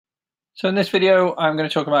So in this video, I'm going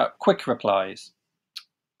to talk about quick replies.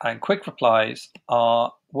 And quick replies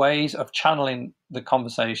are ways of channeling the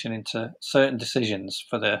conversation into certain decisions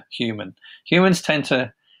for the human. Humans tend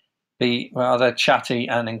to be rather chatty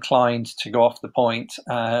and inclined to go off the point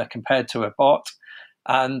compared to a bot.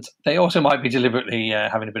 And they also might be deliberately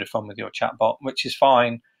having a bit of fun with your chatbot, which is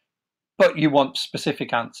fine. But you want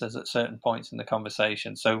specific answers at certain points in the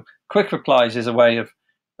conversation. So quick replies is a way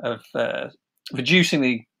of reducing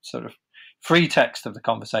the sort of free text of the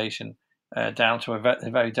conversation down to a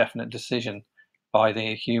very definite decision by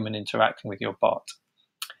the human interacting with your bot.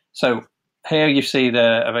 So here you see a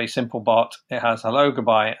very simple bot. It has hello,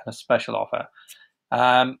 goodbye, and a special offer.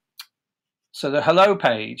 So the hello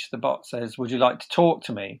page, the bot says, would you like to talk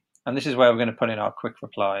to me? And this is where we're going to put in our quick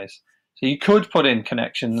replies. So you could put in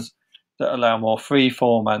connections that allow more free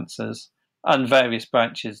form answers and various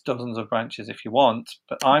branches, dozens of branches if you want,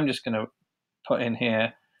 but I'm just going to put in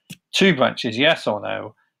here 2 branches, yes or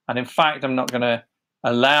no, and in fact I'm not going to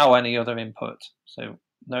allow any other input, so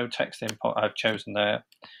no text input I've chosen there.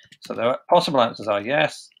 So the possible answers are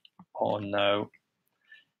yes or no,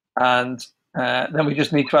 and then we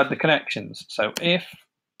just need to add the connections. So if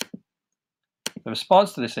the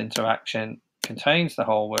response to this interaction contains the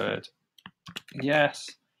whole word yes,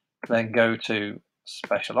 then go to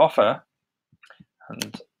special offer,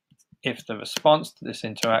 and if the response to this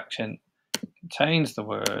interaction contains the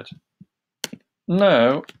word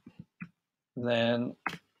no, then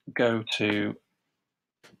go to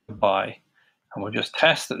goodbye, and we'll just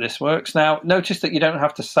test that this works. Now notice that you don't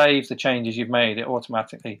have to save the changes you've made, it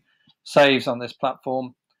automatically saves on this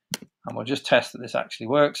platform, and we'll just test that this actually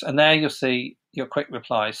works. And there you'll see your quick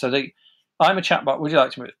replies. So I'm a chatbot, would you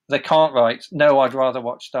like to? They can't write no, I'd rather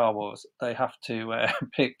watch Star Wars. They have to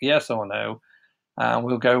pick yes or no, and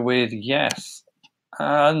we'll go with yes.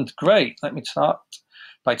 And great, let me start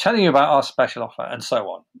by telling you about our special offer, and so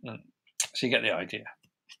on. So you get the idea.